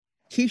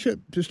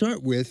Keisha, to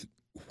start with,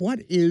 what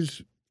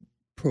is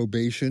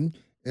probation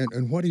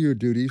and what are your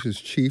duties as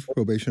chief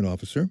probation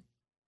officer?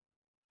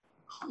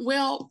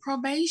 Well,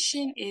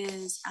 probation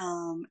is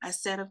a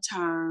set of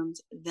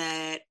terms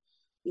that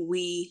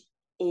we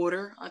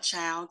order a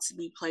child to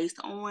be placed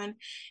on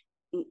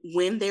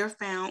when they're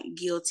found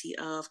guilty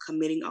of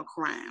committing a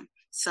crime.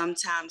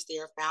 Sometimes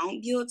they're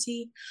found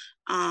guilty,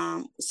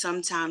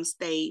 sometimes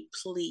they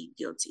plead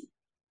guilty.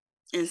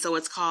 And so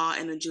it's called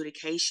an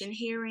adjudication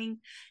hearing.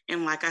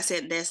 And like I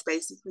said, that's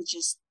basically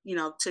just,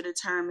 to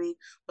determine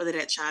whether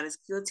that child is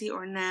guilty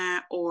or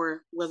not,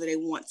 or whether they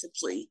want to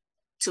plead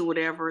to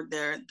whatever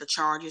the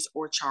charges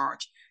or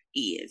charge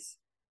is.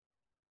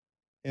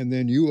 And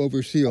then you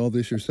oversee all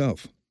this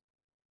yourself.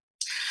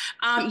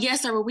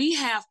 Yes, sir. We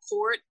have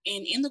court,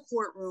 and in the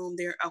courtroom,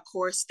 there, of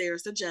course,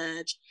 there's the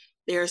judge,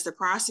 there's the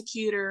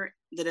prosecutor,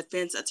 the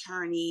defense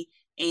attorney,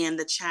 and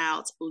the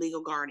child's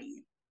legal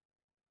guardian,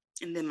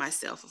 and then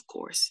myself, of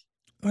course.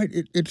 All right,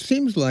 it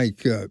seems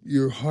like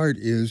your heart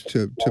is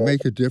to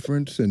make a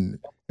difference and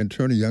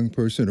turn a young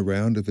person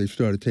around if they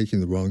started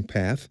taking the wrong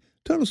path.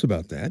 Tell us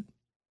about that.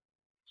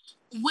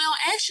 Well,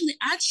 actually,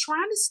 I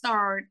try to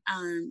start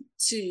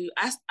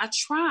I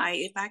try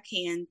if I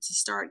can to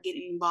start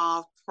getting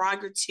involved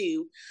prior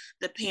to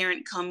the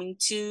parent coming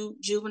to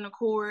juvenile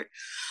court.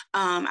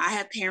 I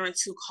have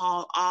parents who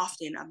call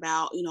often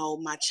about,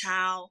 my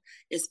child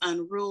is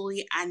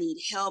unruly. I need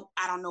help.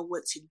 I don't know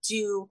what to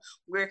do.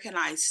 Where can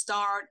I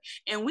start?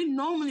 And we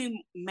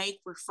normally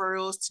make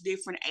referrals to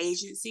different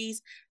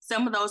agencies.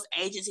 Some of those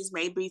agencies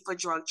may be for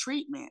drug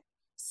treatment,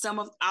 some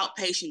of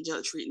outpatient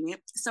drug treatment.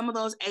 Some of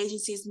those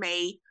agencies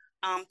may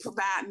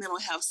provide mental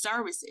health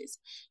services.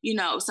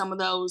 Some of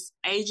those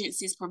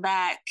agencies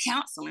provide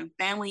counseling,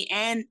 family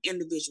and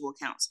individual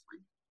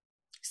counseling.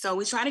 So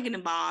we try to get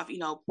involved,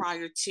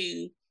 prior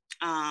to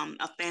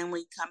a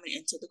family coming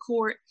into the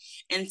court.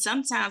 And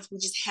sometimes we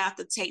just have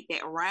to take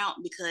that route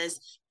because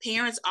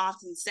parents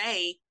often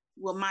say,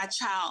 well, my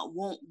child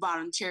won't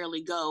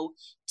voluntarily go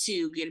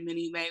to get an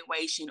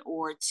evaluation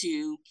or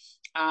to,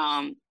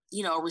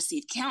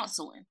 receive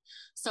counseling.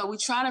 So we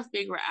try to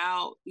figure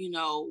out,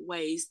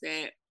 ways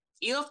that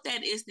if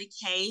that is the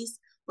case,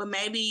 but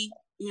maybe,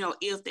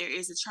 if there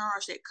is a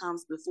charge that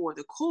comes before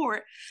the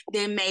court,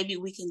 then maybe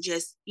we can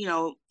just,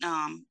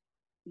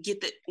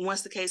 get that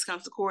once the case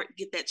comes to court,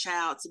 get that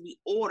child to be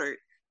ordered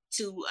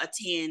to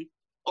attend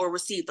or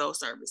receive those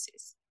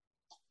services.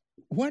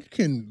 What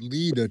can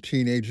lead a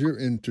teenager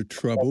into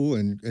trouble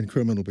and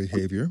criminal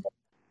behavior?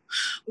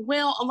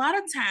 Well, a lot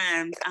of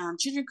times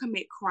children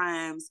commit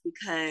crimes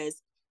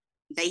because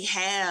they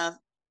have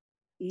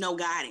no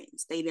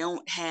guidance. They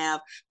don't have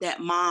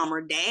that mom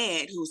or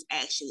dad who's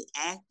actually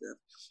active.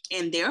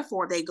 And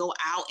therefore they go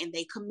out and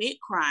they commit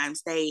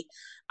crimes. They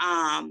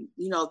turn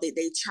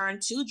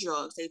to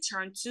drugs. They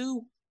turn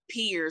to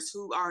peers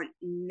who are a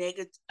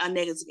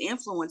negative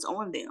influence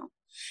on them.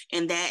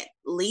 And that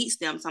leads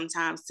them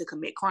sometimes to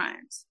commit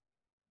crimes.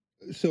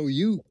 So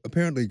you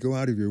apparently go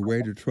out of your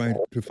way to try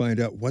to find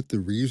out what the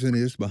reason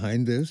is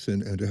behind this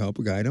and to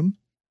help guide them.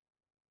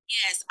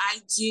 Yes,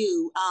 I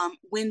do.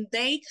 When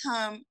they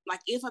come,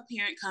 like if a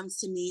parent comes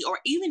to me, or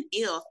even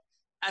if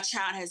a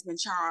child has been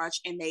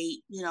charged and they,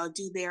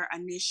 do their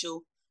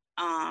initial,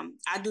 I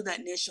do the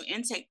initial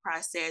intake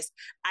process.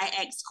 I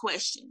ask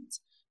questions.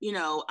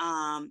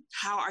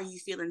 How are you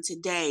feeling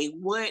today?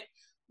 What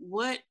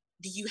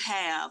do you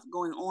have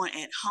going on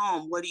at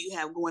home? What do you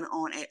have going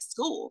on at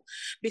school?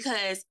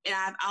 Because and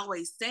I've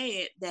always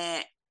said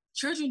that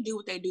children do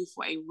what they do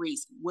for a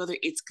reason, whether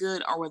it's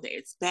good or whether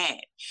it's bad.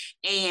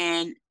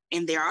 And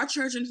and there are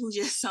children who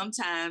just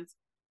sometimes,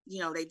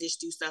 they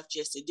just do stuff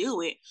just to do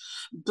it.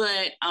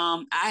 But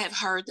I have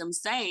heard them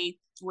say,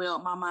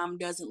 well, my mom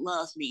doesn't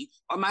love me,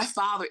 or my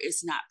father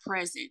is not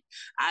present.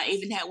 I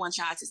even had one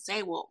child to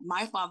say, well,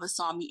 my father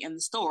saw me in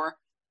the store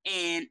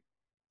and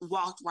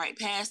walked right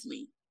past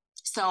me.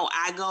 So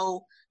I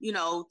go,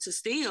 to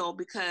steal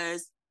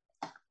because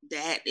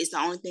that is the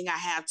only thing I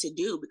have to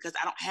do because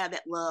I don't have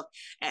that love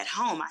at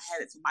home. I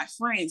have it for my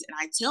friends. And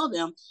I tell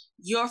them,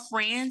 your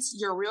friends,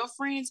 your real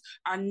friends,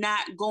 are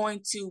not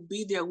going to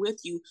be there with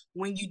you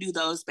when you do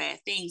those bad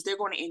things. They're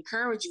going to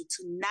encourage you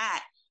to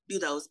not do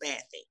those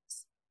bad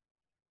things.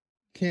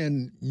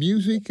 Can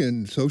music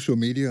and social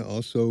media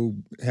also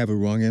have a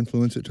wrong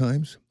influence at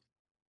times?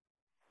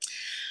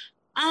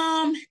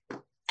 Um,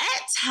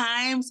 at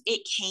times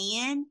it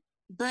can,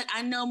 but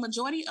I know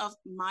majority of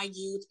my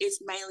youth is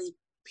mainly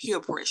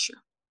peer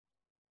pressure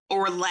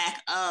or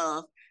lack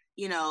of,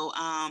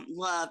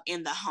 love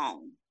in the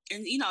home.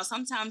 And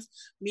sometimes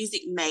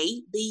music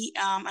may be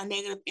a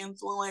negative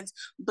influence,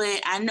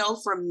 but I know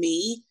for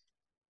me,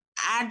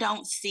 I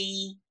don't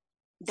see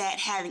that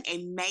having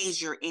a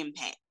major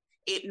impact.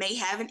 It may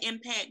have an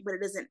impact, but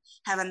it doesn't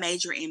have a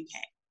major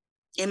impact,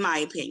 in my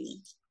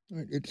opinion.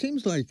 Right. It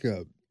seems like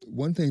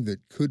one thing that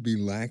could be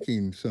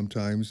lacking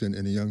sometimes in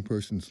a young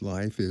person's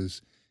life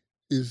is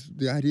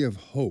the idea of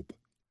hope.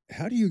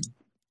 How do you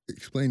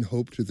explain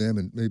hope to them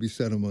and maybe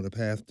set them on a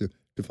path to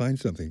find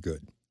something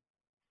good?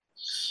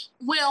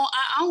 Well,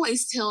 I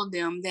always tell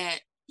them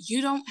that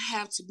you don't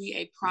have to be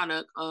a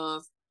product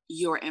of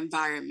your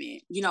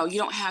environment. You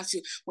don't have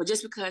to, well,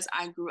 just because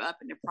I grew up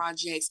in the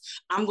projects,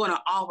 I'm going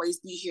to always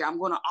be here. I'm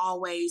going to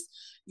always,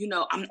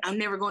 I'm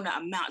never going to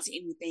amount to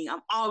anything.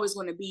 I'm always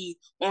going to be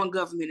on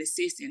government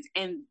assistance.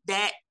 And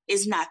that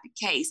is not the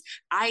case.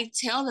 I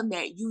tell them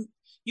that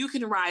you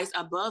can rise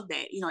above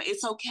that.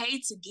 It's okay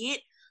to get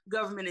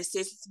government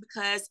assistance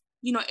because,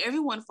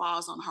 everyone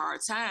falls on hard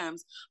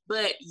times,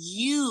 but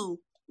you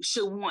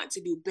should want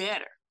to do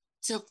better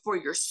for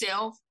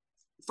yourself,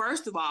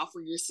 first of all,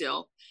 for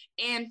yourself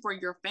and for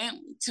your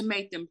family to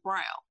make them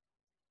proud.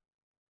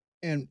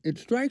 And it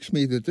strikes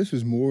me that this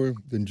is more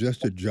than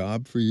just a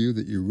job for you,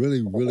 that you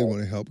really, really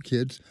want to help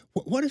kids.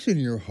 What is in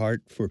your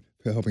heart for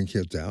helping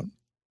kids out?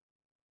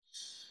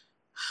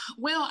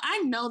 Well,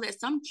 I know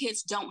that some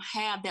kids don't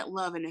have that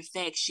love and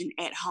affection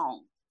at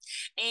home.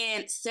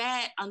 And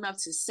sad enough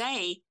to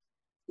say,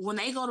 when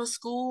they go to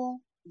school,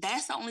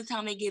 that's the only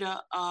time they get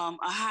a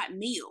hot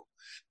meal.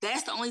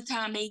 That's the only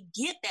time they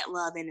get that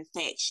love and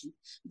affection.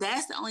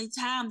 That's the only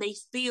time they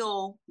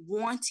feel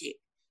wanted,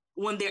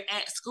 when they're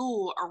at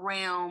school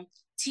around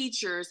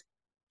teachers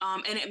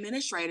and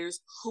administrators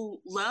who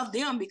love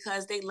them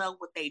because they love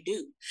what they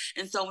do.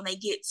 And so when they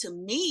get to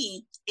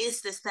me,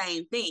 it's the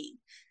same thing.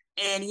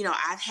 And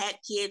I've had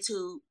kids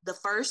who the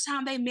first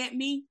time they met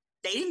me,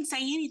 they didn't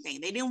say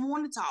anything. They didn't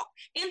want to talk.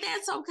 And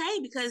that's okay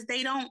because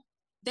they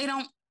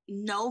don't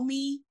know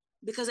me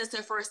because it's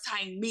their first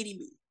time meeting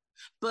me.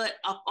 But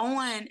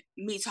upon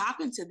me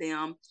talking to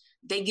them,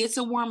 they get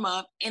to warm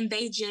up and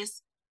they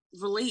just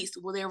release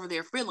whatever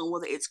they're feeling,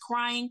 whether it's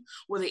crying,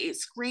 whether it's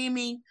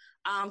screaming,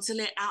 to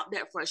let out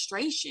that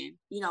frustration,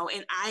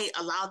 and I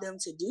allow them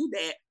to do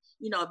that,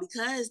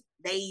 because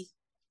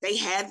they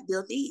have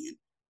built in.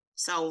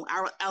 So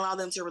I allow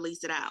them to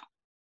release it out.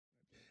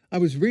 I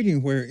was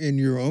reading where in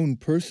your own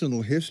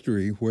personal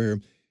history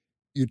where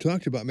you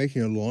talked about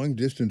making a long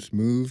distance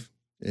move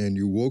and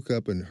you woke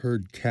up and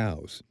heard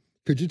cows.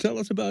 Could you tell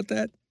us about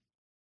that?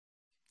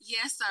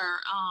 Yes, sir.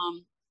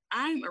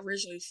 I'm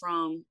originally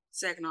from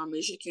Saginaw,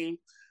 Michigan,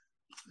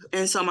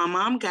 and so my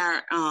mom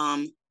got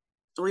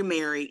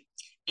remarried,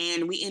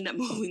 and we ended up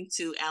moving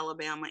to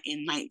Alabama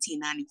in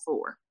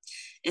 1994.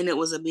 And it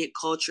was a big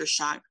culture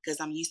shock because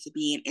I'm used to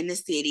being in the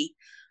city.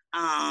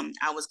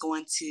 I was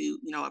going to,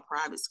 a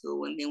private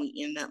school, and then we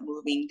ended up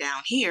moving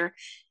down here,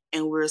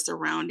 and we're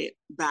surrounded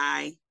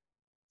by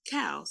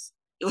cows.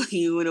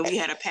 We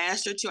had a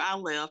pasture to our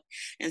left,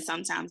 and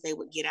sometimes they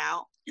would get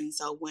out. And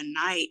so one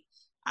night,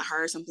 I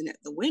heard something at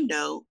the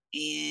window,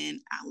 and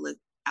I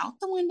looked out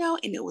the window,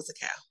 and it was a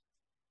cow.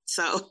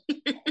 So,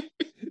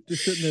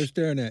 Just sitting there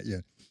staring at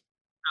you.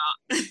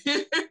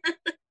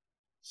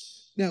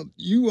 Now,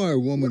 you are a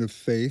woman of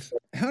faith.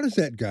 How does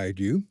that guide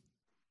you?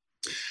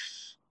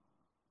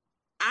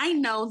 I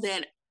know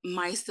that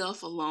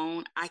myself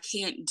alone, I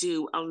can't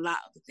do a lot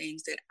of the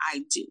things that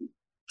I do.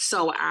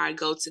 So I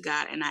go to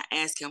God and I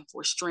ask Him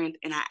for strength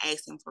and I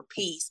ask Him for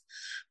peace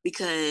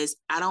because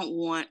I don't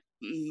want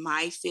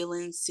my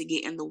feelings to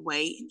get in the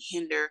way and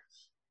hinder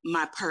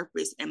my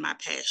purpose and my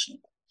passion.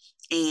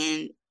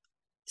 And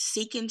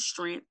seeking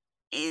strength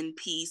and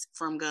peace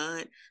from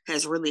God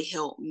has really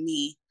helped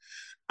me,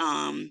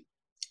 um,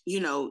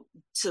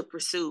 to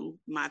pursue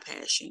my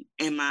passion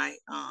and my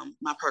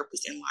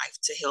purpose in life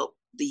to help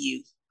the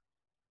youth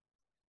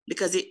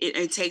because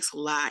it takes a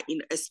lot,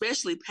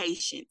 especially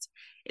patience.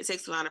 It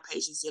takes a lot of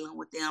patience dealing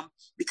with them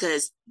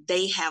because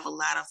they have a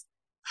lot of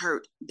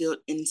hurt built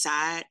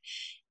inside,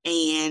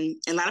 and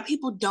a lot of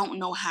people don't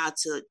know how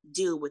to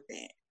deal with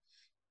that,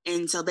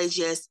 and so they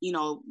just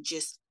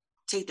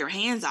take their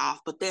hands off.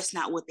 But that's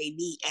not what they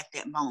need at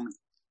that moment.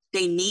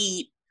 They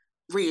need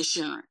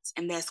reassurance,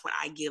 and that's what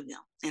I give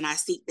them, and I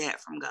seek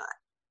that from God.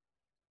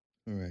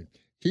 All right.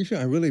 Keisha,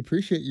 I really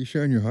appreciate you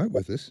sharing your heart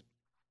with us.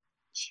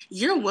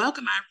 You're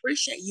welcome. I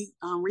appreciate you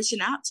reaching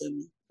out to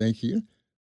me. Thank you.